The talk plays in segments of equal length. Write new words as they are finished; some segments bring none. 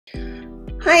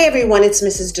Hi everyone, it's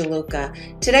Mrs.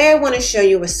 DeLuca. Today I want to show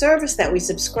you a service that we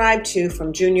subscribe to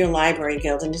from Junior Library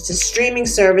Guild, and it's a streaming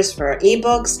service for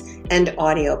ebooks and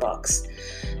audiobooks.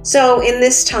 So in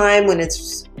this time when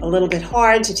it's a little bit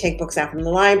hard to take books out from the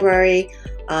library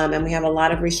and we have a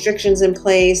lot of restrictions in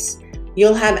place,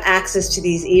 you'll have access to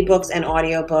these ebooks and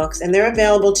audiobooks, and they're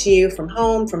available to you from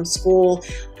home, from school,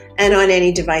 and on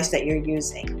any device that you're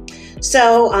using.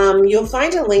 So you'll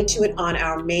find a link to it on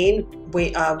our main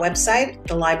website,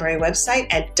 the library website,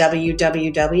 at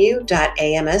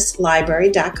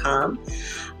www.amslibrary.com.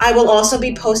 I will also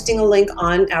be posting a link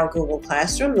on our Google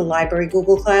Classroom, the library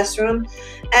Google Classroom,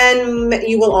 and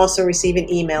you will also receive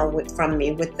an email from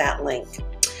me with that link.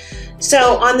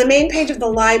 So on the main page of the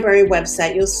library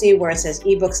website, you'll see where it says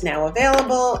ebooks now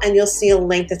available, and you'll see a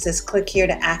link that says click here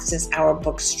to access our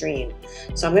book stream.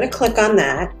 So I'm going to click on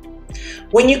that.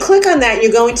 When you click on that,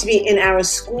 you're going to be in our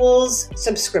school's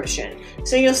subscription.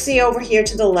 So you'll see over here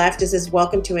to the left, it says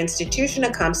Welcome to Institution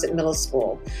of Comstock Middle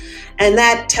School. And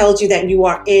that tells you that you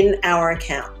are in our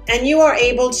account. And you are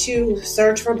able to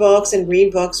search for books and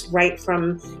read books right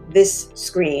from this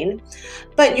screen.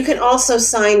 But you can also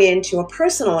sign in to a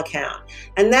personal account.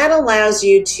 And that allows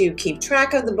you to keep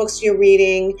track of the books you're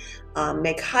reading,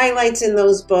 make highlights in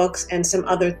those books, and some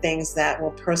other things that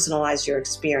will personalize your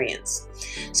experience.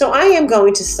 So I am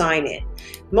going to sign in.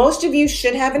 Most of you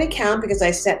should have an account because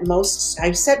I've set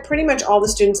pretty much all the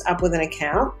students up with an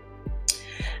account.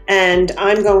 And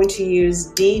I'm going to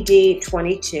use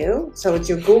DD22. So it's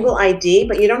your Google ID,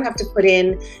 but you don't have to put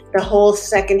in the whole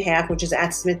second half, which is at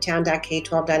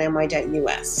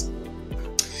smithtown.k12.my.us.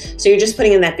 So you're just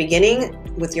putting in that beginning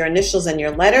with your initials and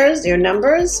your letters, your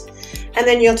numbers, and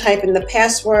then you'll type in the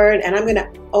password, and I'm going to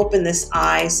open this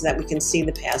I so that we can see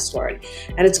the password.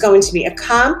 And it's going to be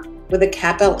ACCOMP with a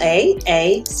capital A,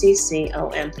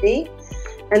 ACCOMP,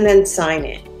 and then sign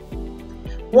in.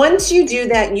 Once you do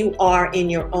that, you are in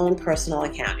your own personal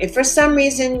account. If for some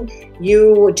reason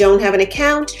you don't have an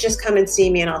account, just come and see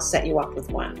me and I'll set you up with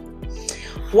one.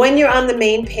 When you're on the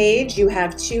main page, you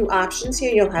have two options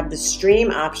here. You'll have the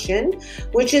stream option,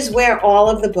 which is where all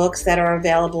of the books that are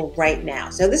available right now.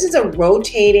 So this is a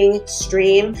rotating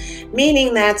stream,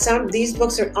 meaning that some of these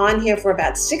books are on here for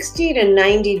about 60 to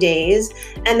 90 days,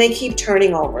 and they keep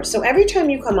turning over. So every time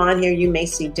you come on here, you may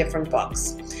see different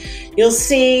books. You'll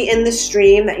see in the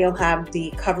stream that you'll have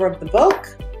the cover of the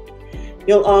book.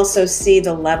 You'll also see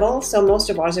the level. So most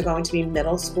of ours are going to be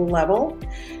middle school level.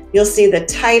 You'll see the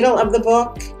title of the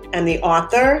book and the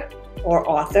author or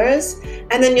authors,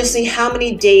 and then you'll see how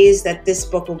many days that this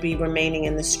book will be remaining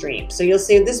in the stream. So you'll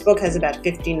see this book has about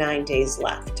 59 days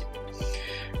left,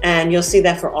 and you'll see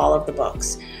that for all of the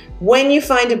books. When you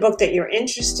find a book that you're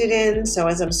interested in, so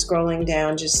as I'm scrolling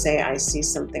down, just say I see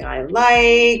something I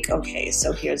like. Okay,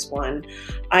 so here's one.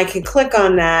 I can click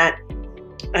on that.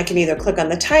 I can either click on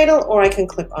the title or I can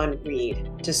click on read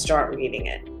to start reading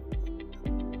it.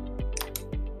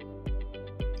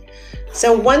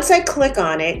 So once I click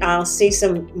on it, I'll see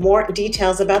some more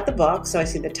details about the book. So I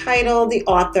see the title, the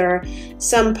author,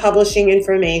 some publishing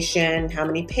information, how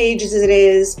many pages it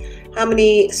is, how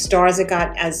many stars it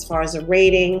got as far as a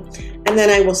rating, and then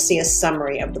I will see a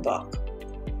summary of the book.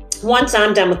 Once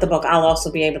I'm done with the book, I'll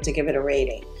also be able to give it a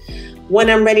rating. When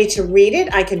I'm ready to read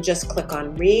it, I can just click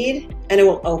on read, and it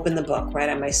will open the book right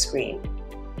on my screen.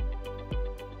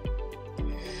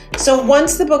 So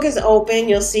once the book is open,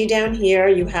 you'll see down here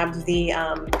you have the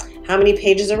how many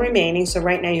pages are remaining. So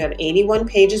right now you have 81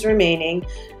 pages remaining.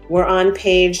 We're on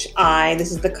page I.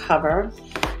 This is the cover.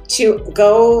 To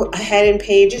go ahead in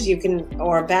pages, you can,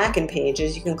 or back in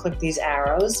pages, you can click these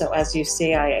arrows. So as you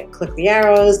see, I click the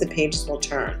arrows, the pages will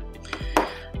turn.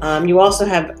 You also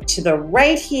have to the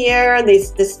right here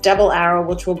this double arrow,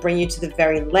 which will bring you to the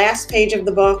very last page of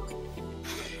the book.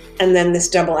 And then this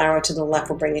double arrow to the left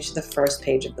will bring you to the first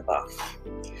page of the book.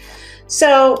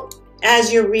 So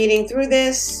as you're reading through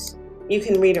this, you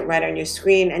can read it right on your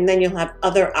screen, and then you'll have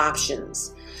other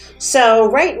options.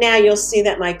 So right now you'll see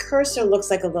that my cursor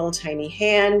looks like a little tiny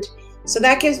hand. So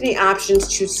that gives me options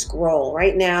to scroll.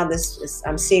 Right now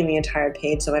I'm seeing the entire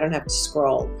page, so I don't have to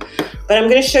scroll. But I'm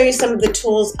going to show you some of the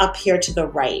tools up here to the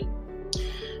right.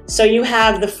 So you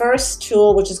have the first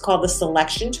tool, which is called the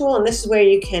selection tool, and this is where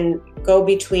you can go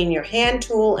between your hand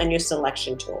tool and your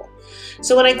selection tool.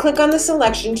 So when I click on the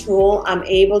selection tool, I'm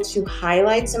able to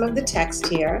highlight some of the text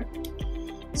here.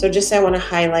 So just say I want to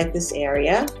highlight this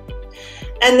area.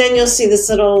 And then you'll see this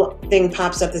little thing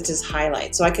pops up that says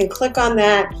highlight. So I can click on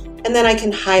that, and then I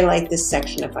can highlight this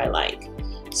section if I like.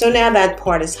 So now that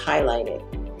part is highlighted.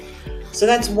 So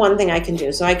that's one thing I can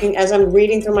do. So I can, as I'm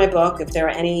reading through my book, if there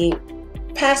are any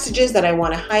passages that I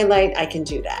want to highlight, I can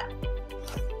do that.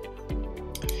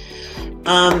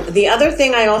 The other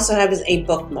thing I also have is a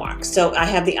bookmark. So I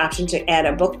have the option to add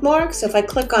a bookmark. So if I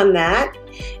click on that,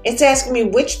 it's asking me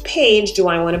which page do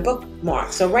I want to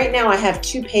bookmark. So right now I have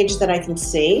 2 pages that I can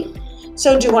see.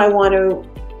 So do I want to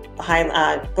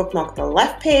bookmark the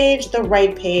left page, the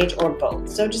right page, or both?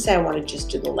 So just say I want to just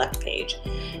do the left page.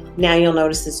 Now you'll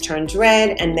notice this turns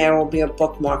red and there will be a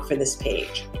bookmark for this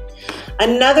page.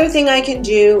 Another thing I can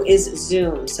do is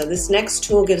zoom. So this next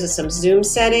tool gives us some zoom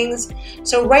settings.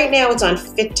 So right now it's on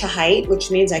fit to height,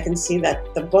 which means I can see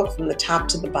that the book from the top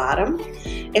to the bottom.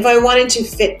 If I wanted to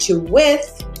fit to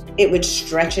width, it would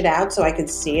stretch it out so I could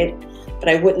see it, but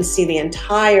I wouldn't see the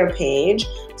entire page.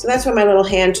 So that's where my little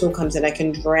hand tool comes in. I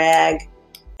can drag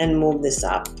and move this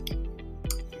up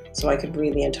so I could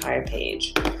read the entire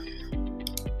page.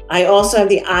 I also have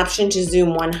the option to zoom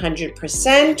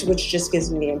 100%, which just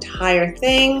gives me the entire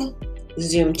thing.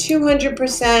 Zoom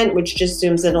 200%, which just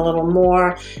zooms in a little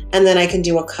more. And then I can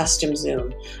do a custom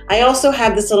zoom. I also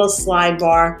have this little slide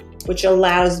bar, which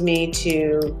allows me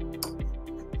to,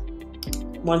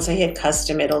 once I hit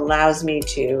custom, it allows me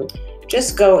to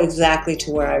just go exactly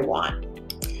to where I want.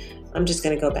 I'm just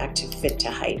going to go back to fit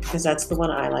to height because that's the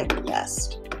one I like the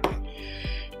best.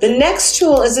 The next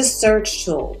tool is a search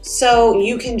tool. So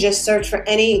you can just search for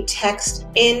any text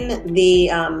in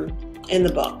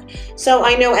the book. So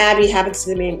I know Abby happens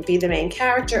to be the main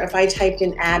character. If I typed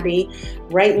in Abby,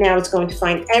 right now it's going to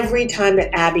find every time that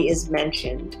Abby is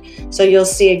mentioned. So you'll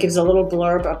see it gives a little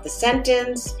blurb of the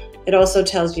sentence. It also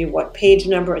tells you what page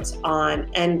number it's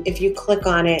on. And if you click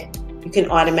on it, you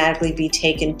can automatically be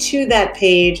taken to that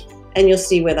page and you'll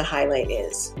see where the highlight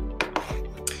is.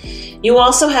 You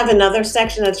also have another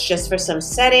section that's just for some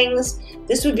settings.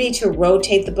 This would be to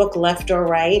rotate the book left or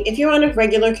right. If you're on a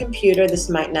regular computer, this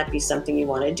might not be something you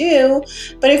want to do,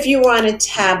 but if you were on a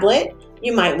tablet,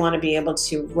 you might want to be able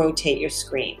to rotate your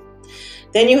screen.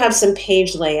 Then you have some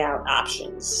page layout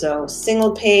options. So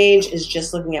single page is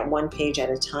just looking at one page at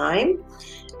a time,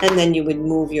 and then you would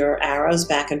move your arrows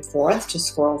back and forth to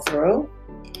scroll through.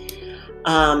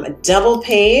 A double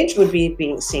page would be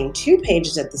seeing 2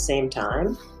 pages at the same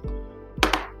time.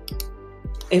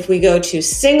 If we go to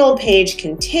single page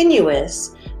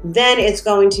continuous, then it's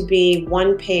going to be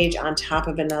 1 page on top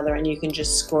of another and you can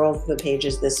just scroll through the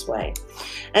pages this way.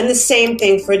 And the same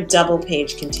thing for double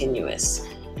page continuous.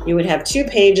 You would have 2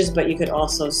 pages, but you could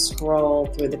also scroll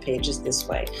through the pages this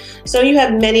way. So you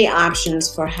have many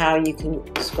options for how you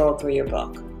can scroll through your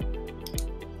book.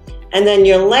 And then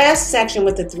your last section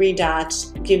with the 3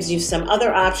 dots gives you some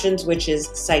other options, which is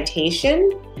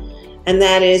citation. And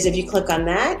that is, if you click on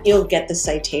that, you'll get the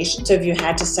citation. So if you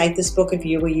had to cite this book, if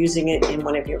you were using it in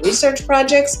one of your research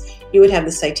projects, you would have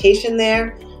the citation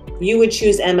there. You would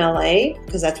choose MLA,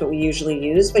 because that's what we usually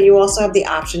use, but you also have the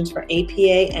options for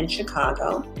APA and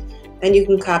Chicago. And you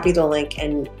can copy the link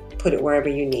and put it wherever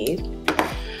you need.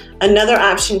 Another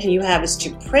option you have is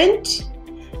to print.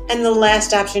 And the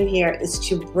last option here is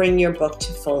to bring your book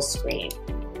to full screen.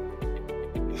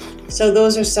 So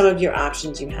those are some of your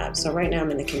options you have. So right now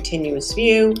I'm in the continuous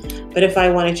view, but if I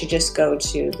wanted to just go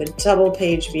to the double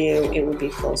page view, it would be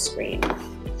full screen.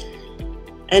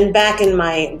 And back in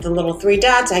the little 3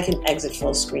 dots, I can exit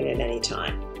full screen at any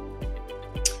time.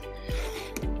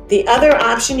 The other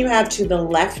option you have to the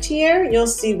left here, you'll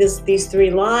see these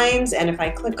 3 lines, and if I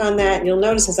click on that, you'll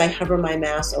notice as I hover my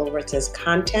mouse over, it says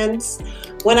contents.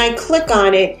 When I click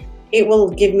on it, it will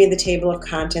give me the table of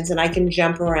contents and I can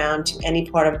jump around to any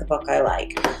part of the book I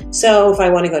like. So if I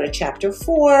want to go to chapter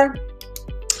 4,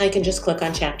 I can just click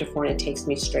on chapter 4 and it takes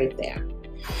me straight there.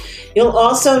 You'll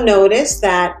also notice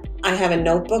that I have a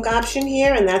notebook option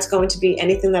here, and that's going to be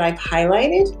anything that I've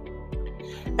highlighted.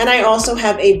 And I also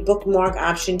have a bookmark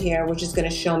option here, which is going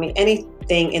to show me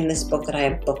anything in this book that I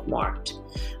have bookmarked.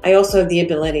 I also have the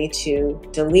ability to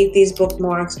delete these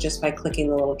bookmarks just by clicking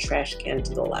the little trash can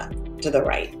to the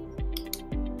right.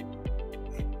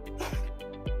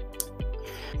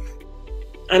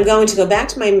 I'm going to go back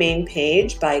to my main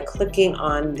page by clicking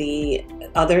on the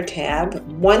other tab.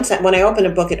 When I open a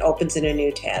book, it opens in a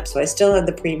new tab. So I still have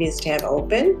the previous tab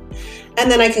open. And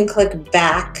then I can click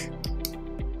back,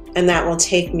 and that will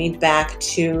take me back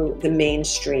to the main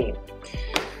stream.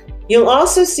 You'll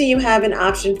also see you have an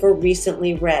option for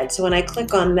recently read. So when I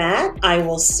click on that, I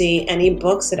will see any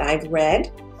books that I've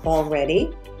read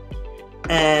already,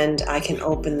 and I can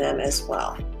open them as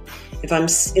well. If I'm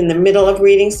in the middle of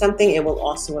reading something, it will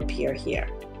also appear here.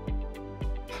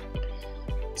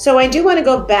 So I do want to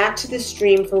go back to the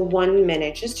stream for 1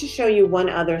 minute just to show you one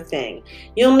other thing.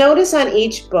 You'll notice on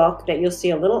each book that you'll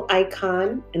see a little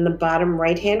icon in the bottom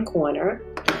right-hand corner.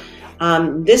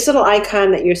 This little icon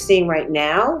that you're seeing right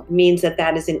now means that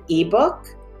that is an ebook.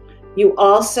 You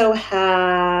also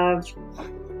have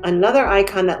another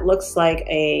icon that looks like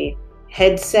a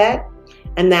headset,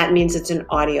 and that means it's an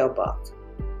audiobook.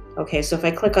 Okay, so if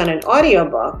I click on an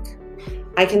audiobook,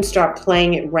 I can start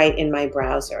playing it right in my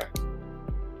browser.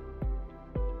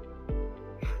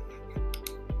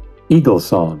 Eagle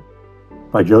Song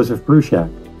by Joseph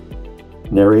Bruchac,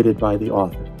 narrated by the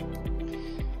author.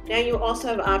 Now you also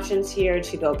have options here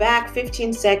to go back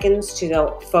 15 seconds, to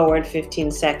go forward 15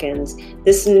 seconds.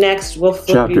 This next will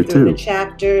flip you through the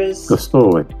chapters. Go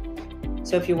slowly.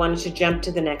 So if you wanted to jump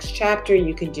to the next chapter,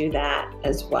 you could do that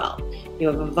as well. You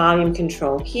have a volume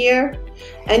control here,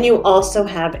 and you also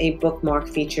have a bookmark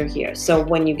feature here. So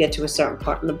when you get to a certain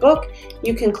part in the book,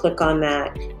 you can click on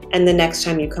that, and the next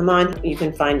time you come on, you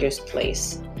can find your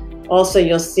place. Also,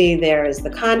 you'll see there is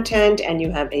the content, and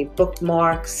you have a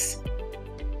bookmarks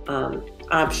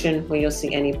option where you'll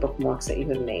see any bookmarks that you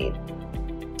have made.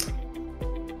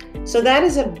 So that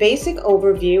is a basic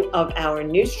overview of our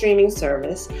new streaming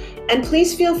service, and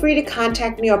please feel free to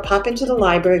contact me or pop into the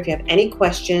library if you have any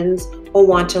questions or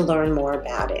want to learn more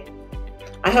about it.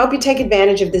 I hope you take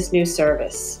advantage of this new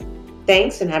service.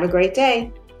 Thanks and have a great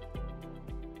day.